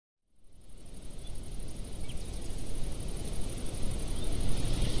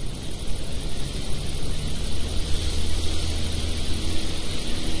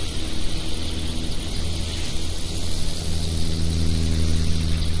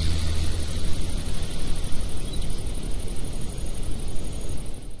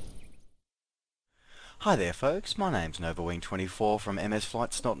Hi there folks, my name's NovaWing24 from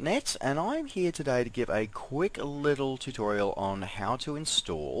msflights.net and I'm here today to give a quick little tutorial on how to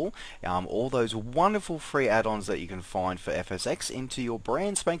install all those wonderful free add-ons that you can find for FSX into your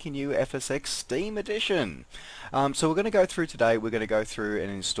brand spanking new FSX Steam Edition. So we're going to go through today, we're going to go through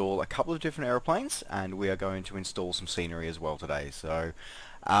and install a couple of different airplanes, and we are going to install some scenery as well today. So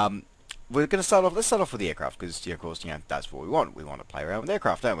we're going to start off, let's start off with the aircraft, because of course, that's what we want. We want to play around with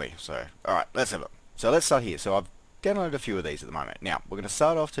aircraft, don't we? So, alright, let's have a look. So let's start here. So I've downloaded a few of these at the moment. Now, we're going to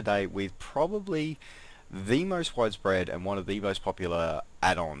start off today with probably the most widespread and one of the most popular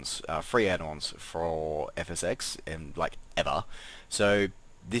add-ons, free add-ons for FSX, and like ever. So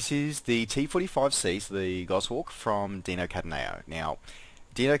this is the T45C, so the Goshawk from Dino Cataneo. Now,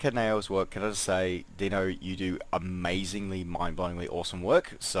 Dino Cataneo's work, can I just say, Dino, you do amazingly, mind-blowingly awesome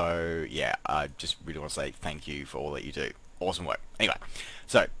work. So yeah, I just really want to say thank you for all that you do. Awesome work. Anyway,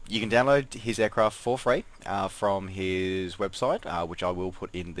 so you can download his aircraft for free from his website, which I will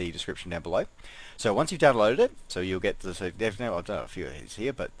put in the description down below. So once you've downloaded it, so you'll get the, so definitely, I've done a few of these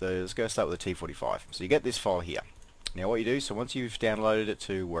here, but let's go start with the T45. So you get this file here. Now what you do, so once you've downloaded it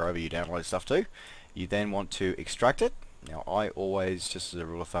to wherever you download stuff to, you then want to extract it. Now I always, just as a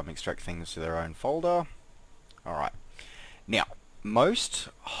rule of thumb, extract things to their own folder. Alright. Now, most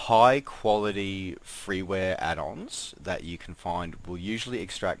high quality freeware add-ons that you can find will usually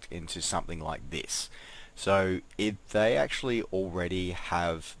extract into something like this. So they actually already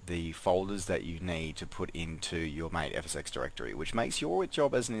have the folders that you need to put into your main FSX directory, which makes your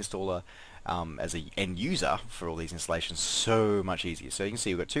job as an installer, as an end user for all these installations, so much easier. So you can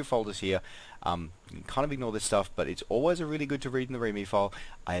see we've got two folders here. You can kind of ignore this stuff, but it's always really good to read in the README file.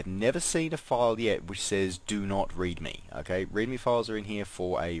 I have never seen a file yet which says do not README. Okay, README files are in here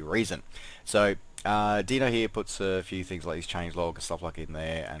for a reason. So Dino here puts a few things like his changelog and stuff like in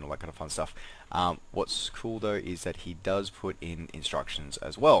there and all that kind of fun stuff. What's cool though is that he does put in instructions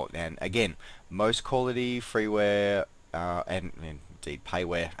as well. And again, most quality freeware and indeed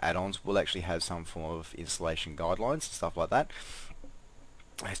payware add-ons will actually have some form of installation guidelines and stuff like that.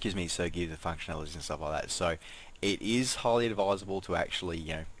 Excuse me, so give the functionalities and stuff like that. So it is highly advisable to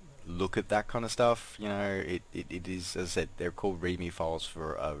actually, look at that kind of stuff. It is, as I said, they're called README files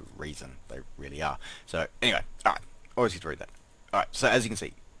for a reason. They really are. So anyway, alright, always get to read that. Alright, so as you can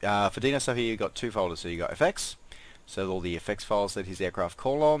see, for Dino stuff here, you've got two folders. So you've got FX, so all the effects files that his aircraft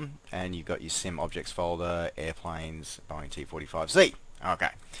call on, and you've got your sim objects folder, airplanes, Boeing T45C. Okay,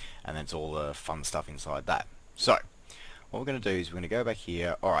 and that's all the fun stuff inside that. So what we're going to do is we're going to go back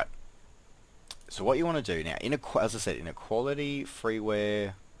here. Alright, so what you want to do now, as I said, in a quality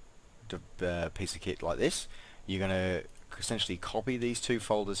freeware piece of kit like this, you're going to essentially copy these two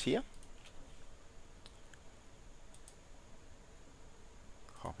folders here.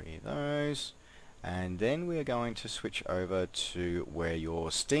 Copy those, and then we are going to switch over to where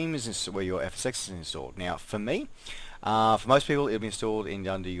your Steam is, where your FSX is installed. Now, for me, for most people, it'll be installed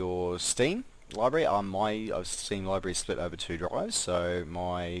under your Steam library. My Steam library is split over two drives, so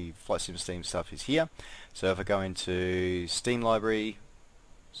my Flight Sim Steam stuff is here. So if I go into Steam library,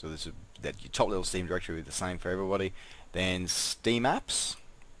 so this is that your top level Steam directory will be the same for everybody. Then Steam apps,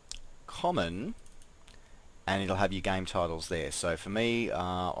 common, and it'll have your game titles there. So for me,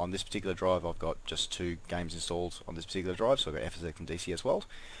 on this particular drive, I've got just two games installed on this particular drive. So I've got FSX and DCS World.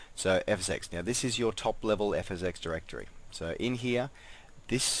 So FSX. Now this is your top level FSX directory. So in here,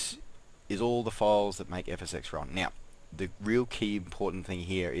 this is all the files that make FSX run. Now, the real key important thing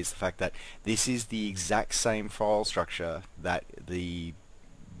here is the fact that this is the exact same file structure that the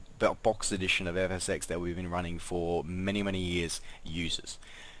box edition of FSX that we've been running for many, many years uses.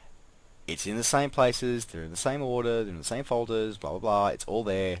 It's in the same places, they're in the same order, they're in the same folders, blah blah blah, it's all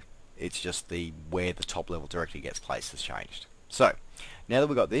there. It's just where the top level directory gets placed has changed. So, now that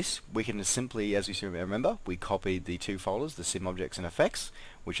we've got this, we can simply, as you remember, we copied the two folders, the sim objects and effects,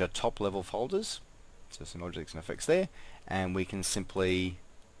 which are top level folders. So sim objects and effects there, and we can simply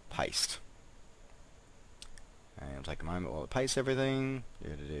paste. And it'll take a moment while it pastes everything.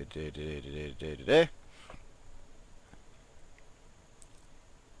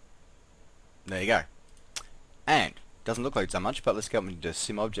 There you go. And doesn't look like so much, but let's go into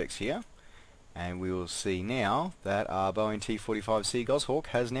sim objects here, and we will see now that our Boeing T45C Goshawk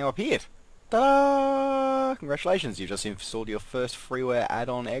has now appeared. Ta-da! Congratulations, you've just installed your first freeware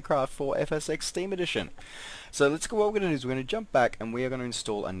add-on aircraft for FSX Steam Edition. So let's go. What we're going to do is we're going to jump back and we are going to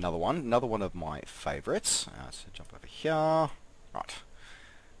install another one of my favorites. So jump over here. Right.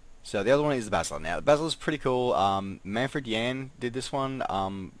 So the other one is the Basler. Now the Basler is pretty cool. Manfred Yan did this one.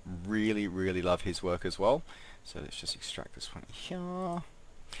 Really love his work as well. So let's just extract this one here.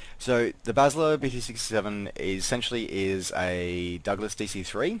 So the Basler BT-67 essentially is a Douglas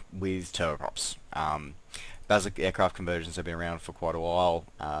DC-3 with turboprops. Basler aircraft conversions have been around for quite a while.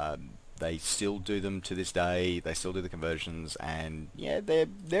 They still do them to this day. They still do the conversions, and yeah,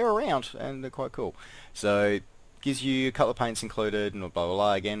 they're around and they're quite cool. So gives you a couple of paints included and blah blah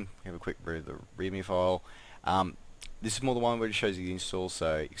blah. Again, have a quick read of the README file. This is more the one where it shows you the install,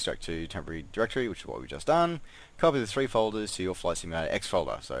 so extract to temporary directory, which is what we've just done. Copy the 3 folders to your Flight Simulator X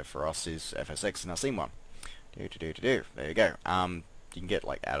folder. So for us is FSX and our scene one. There you go. You can get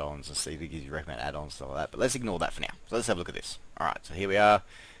like add-ons and see if it gives you recommend add-ons and stuff like that, but let's ignore that for now. So let's have a look at this. Alright, so here we are.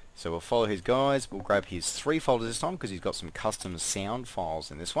 So we'll follow his guides. We'll grab his 3 folders this time because he's got some custom sound files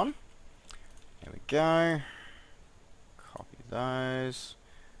in this one. There we go. Copy those.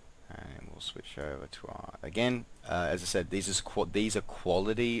 And we'll switch over to our, again, as I said, these are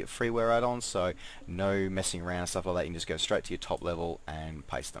quality freeware add-ons, so no messing around and stuff like that. You can just go straight to your top level and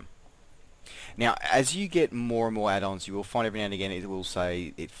paste them. Now, as you get more and more add-ons, you will find every now and again it will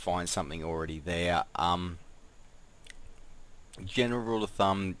say it finds something already there. General rule of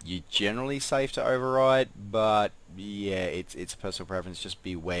thumb, you're generally safe to override, but yeah, it's a personal preference. Just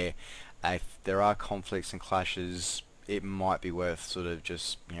beware. If there are conflicts and clashes, it might be worth sort of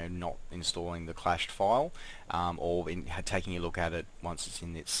just not installing the clashed file, or taking a look at it once it's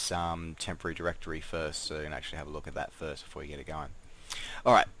in its temporary directory first, so you can actually have a look at that first before you get it going.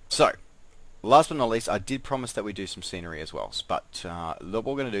 Alright, so last but not least, I did promise that we do some scenery as well, but what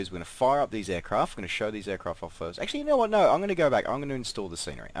we're going to do is we're going to fire up these aircraft. We're going to show these aircraft off first. Actually, you know what, no, I'm going to go back. I'm going to install the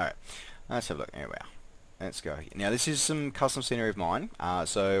scenery. Alright, let's have a look. Here we are. Let's go. Now this is some custom scenery of mine.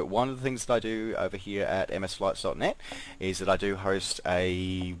 So one of the things that I do over here at msflights.net is that I do host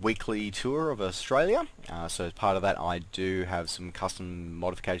a weekly tour of Australia. So as part of that, I do have some custom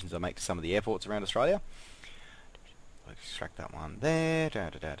modifications I make to some of the airports around Australia. Extract that one there.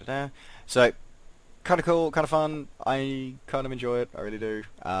 So kind of cool, kind of fun. I kind of enjoy it. I really do.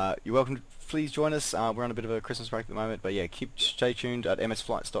 You're welcome to please join us. We're on a bit of a Christmas break at the moment, but yeah, stay tuned at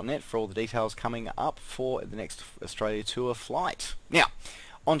msflights.net for all the details coming up for the next Australia tour flight. Now,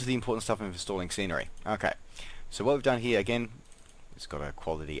 on to the important stuff of installing scenery. Okay, so what we've done here, again, it's got a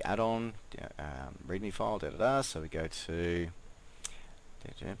quality add-on, README file, so we go to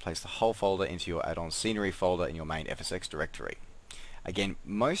place the whole folder into your add-on scenery folder in your main FSX directory. Again,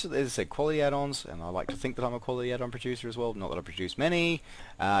 most of this is quality add-ons, and I like to think that I'm a quality add-on producer as well. Not that I produce many.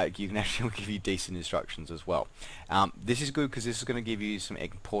 You can actually give you decent instructions as well. This is good because this is going to give you some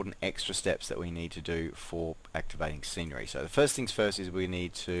important extra steps that we need to do for activating scenery. So the first things first is we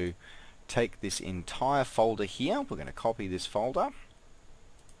need to take this entire folder here. We're going to copy this folder.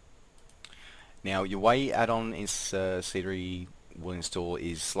 Now, your way add-on is scenery will install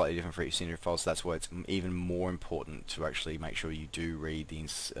is slightly different for each scenery file, so that's why it's even more important to actually make sure you do read the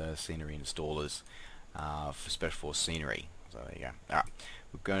scenery installers for Special Force scenery. So there you go. Alright,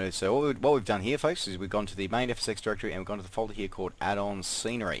 we're going to, so what we've done here, folks, is we've gone to the main FSX directory and we've gone to the folder here called add-on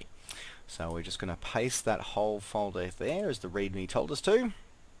scenery. So we're just going to paste that whole folder there as the README told us to.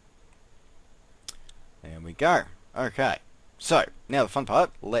 There we go. Okay, so now the fun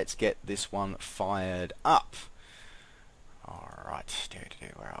part, let's get this one fired up. Alright,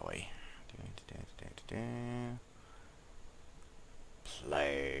 where are we?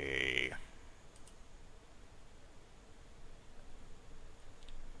 Play.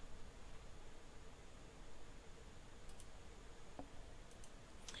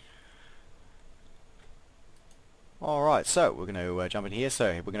 Alright, so we're going to jump in here.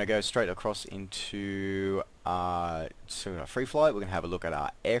 So we're going to go straight across into free flight. We're going to have a look at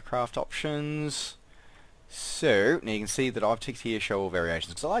our aircraft options. So now you can see that I've ticked here show all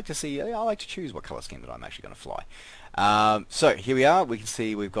variations because I like to see, I like to choose what color scheme that I'm actually going to fly. So here we are. We can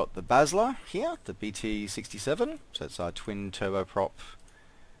see we've got the Basler here, the BT-67. So it's our twin turboprop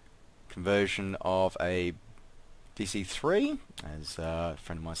conversion of a DC-3. As a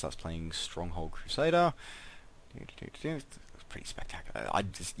friend of mine starts playing Stronghold Crusader. It's pretty spectacular.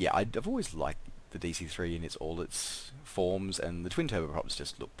 I've always liked the DC-3 in all its forms, and the twin turboprops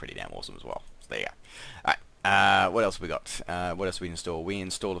just look pretty damn awesome as well. So there you go. Alright, what else have we got? What else did we install? We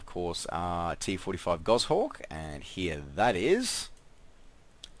installed, of course, T-45 Goshawk, and here that is.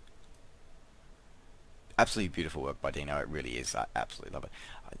 Absolutely beautiful work by Dino. It really is. I absolutely love it.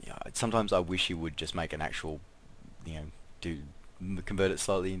 Sometimes I wish he would just make an actual, convert it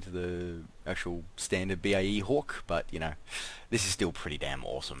slightly into the actual standard BAE Hawk, but this is still pretty damn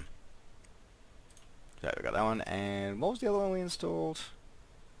awesome. So we got that one, and what was the other one we installed?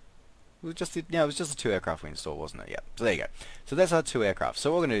 It was just the 2 aircraft we installed, wasn't it? Yeah. So there you go. So that's our 2 aircraft.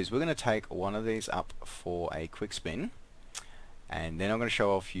 So what we're going to do is we're going to take one of these up for a quick spin, and then I'm going to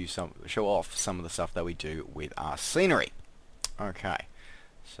show off some of the stuff that we do with our scenery. Okay,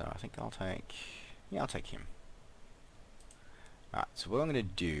 so I think I'll take him. Alright, so what I'm going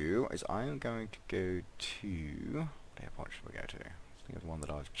to do is I'm going to go to... What airport should we go to? I think it's one that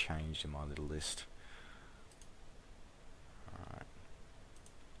I've changed in my little list. Alright.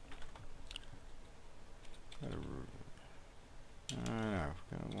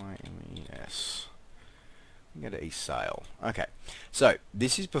 Go away MES. Go to EXE. Okay, so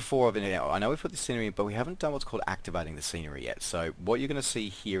this is before I've been out. I know we've put the scenery in, but we haven't done what's called activating the scenery yet. So what you're going to see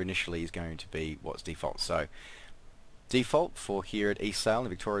here initially is going to be what's default. So default for here at EXE in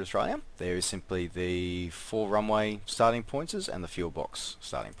Victoria, Australia, there is simply the 4 runway starting points and the fuel box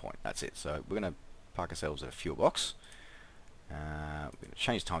starting point. That's it. So we're going to park ourselves at a fuel box. We're going to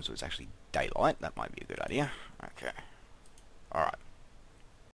change time so it's actually daylight. That might be a good idea. Okay. Alright.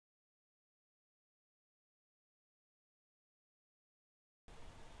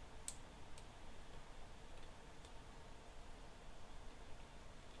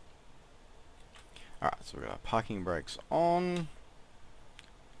 Alright, so we've got our parking brakes on.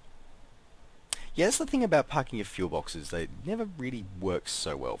 Yeah, that's the thing about parking your fuel boxes. They never really works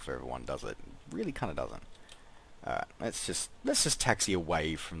so well for everyone, does it? It really kind of doesn't. Alright, let's just taxi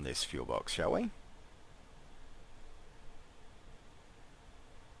away from this fuel box, shall we?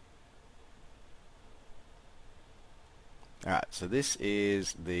 Alright, so this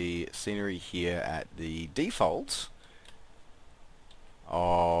is the scenery here at the default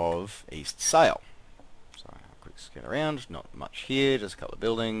of East Sail. So a quick scan around, not much here, just a couple of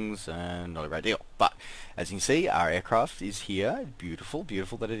buildings and not a great deal. But as you can see, our aircraft is here. Beautiful,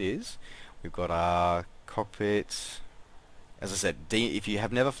 beautiful that it is. We've got our cockpit. As I said, if you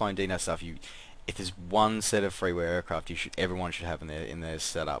have never flown Dino stuff, if there's one set of freeware aircraft everyone should have in their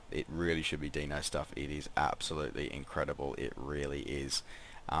setup, it really should be Dino stuff. It is absolutely incredible. It really is.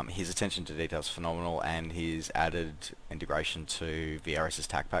 His attention to detail is phenomenal, and his added integration to VRS's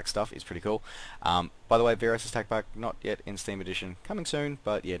TAC Pack stuff is pretty cool. By the way, VRS's TAC Pack not yet in Steam Edition, coming soon,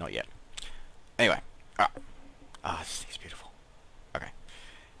 but yeah, not yet. Anyway, this thing's beautiful. Okay,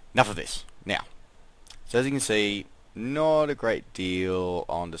 enough of this. Now, so as you can see, not a great deal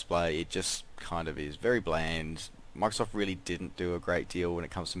on display. It just kind of is very bland. Microsoft really didn't do a great deal when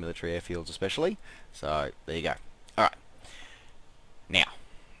it comes to military airfields especially. So there you go. Alright. Now,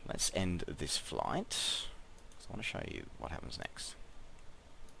 let's end this flight. So I want to show you what happens next.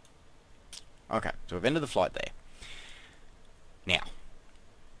 Okay, so we've ended the flight there. Now,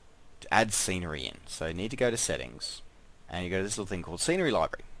 to add scenery in. So you need to go to settings, and you go to this little thing called scenery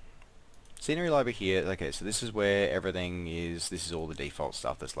library. Scenery library here, okay, so this is where everything is, this is all the default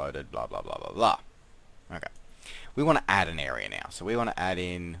stuff that's loaded, blah, blah, blah, blah, blah. Okay. We want to add an area now. So we want to add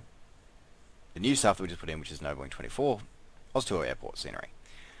in the new stuff that we just put in, which is Nova Wing 24, Oz2 Airport scenery.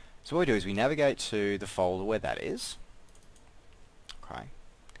 So what we do is we navigate to the folder where that is. Okay.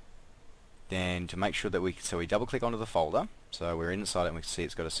 Then to make sure that we double click onto the folder, so we're inside it and we can see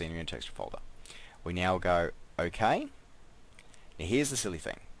it's got a scenery and texture folder. We now go OK. Now here's the silly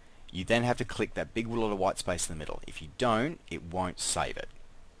thing. You then have to click that big lot of white space in the middle. If you don't, it won't save it.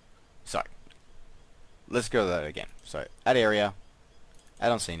 So, let's go to that again. So, add area,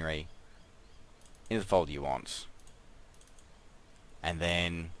 add on scenery, into the folder you want, and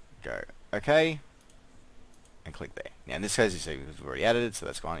then go OK, and click there. Now in this case, you see we've already added it, so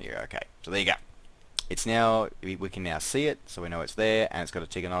that's fine. You're OK. So there you go. It's now, we can now see it, so we know it's there, and it's got a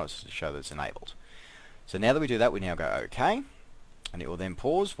tick on it to show that it's enabled. So now that we do that, we now go OK. And it will then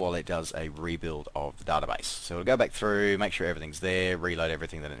pause while it does a rebuild of the database. So it'll go back through, make sure everything's there, reload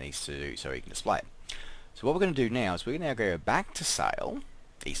everything that it needs to do so we can display it. So what we're going to do now is we're going to now go back to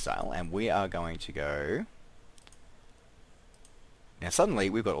EXE, and we are going to go... Now suddenly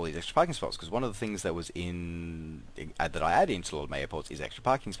we've got all these extra parking spots, because one of the things that was that I add into a lot of my airports is extra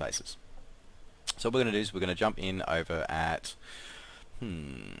parking spaces. So what we're going to do is we're going to jump in over at...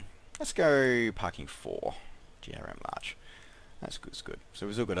 let's go parking 4, GRM large. That's good, it's good. So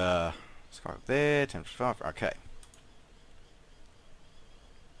we've still got a sky up there, 10:55, okay.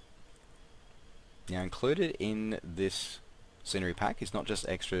 Now included in this scenery pack is not just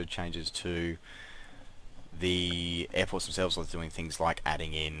extra changes to the airports themselves, like doing things like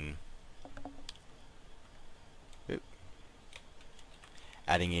adding in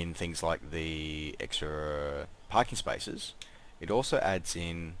things like the extra parking spaces. It also adds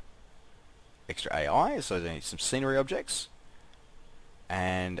in extra AI, so there's some scenery objects,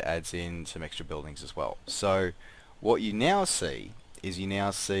 and adds in some extra buildings as well. So what you now see is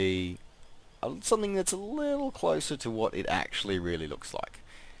something that's a little closer to what it actually really looks like.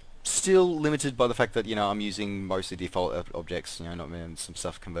 still limited by the fact that, I'm using mostly default objects, not some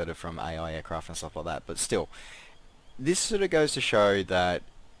stuff converted from AI aircraft and stuff like that, but still, this sort of goes to show that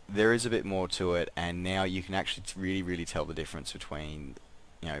there is a bit more to it, and now you can actually really, really tell the difference between,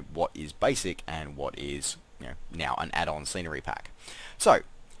 what is basic and what is, now an add-on scenery pack. So,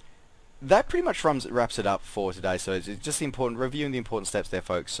 that pretty much wraps it up for today. So it's just reviewing the important steps there,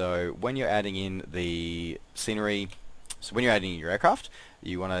 folks. So when you're adding in the scenery, so when you're adding in your aircraft,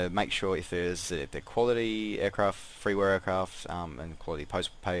 you want to make sure if they're quality aircraft, freeware aircraft, and quality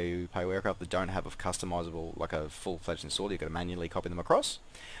post-pay aircraft that don't have a customizable, like a full-fledged installer, you've got to manually copy them across.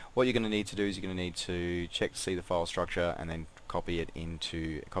 What you're going to need to do is you're going to need to check to see the file structure and then copy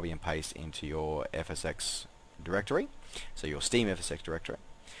and paste into your FSX directory, so your Steam FSX directory.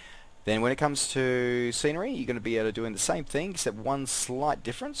 Then when it comes to scenery, you're going to be able to doing the same thing, except one slight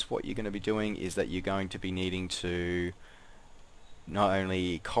difference. What you're going to be doing is that you're going to be needing to not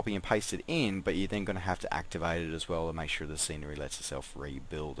only copy and paste it in, but you're then going to have to activate it as well to make sure the scenery lets itself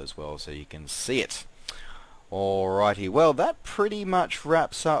rebuild as well so you can see it. Alrighty, well that pretty much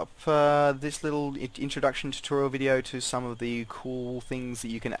wraps up this little introduction tutorial video to some of the cool things that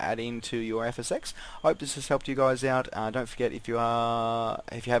you can add into your FSX. I hope this has helped you guys out. Don't forget, if you have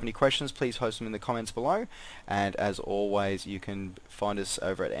any questions, please post them in the comments below. And as always, you can find us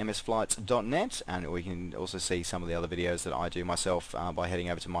over at msflights.net, and we can also see some of the other videos that I do myself by heading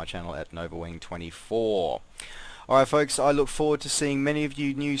over to my channel at NovaWing24. Alright folks, I look forward to seeing many of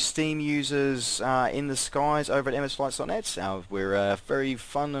you new Steam users in the skies over at msflights.net. We're a very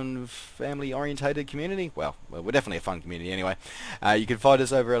fun and family orientated community. Well, we're definitely a fun community anyway. You can find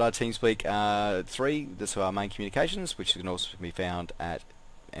us over at our TeamSpeak 3, that's our main communications, which can also be found at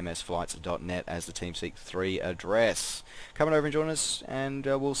msflights.net as the TeamSpeak 3 address. Come on over and join us, and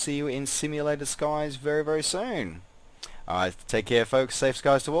we'll see you in simulated skies very, very soon. Alright, take care folks, safe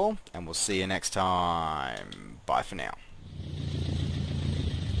skies to all, and we'll see you next time. Bye for now.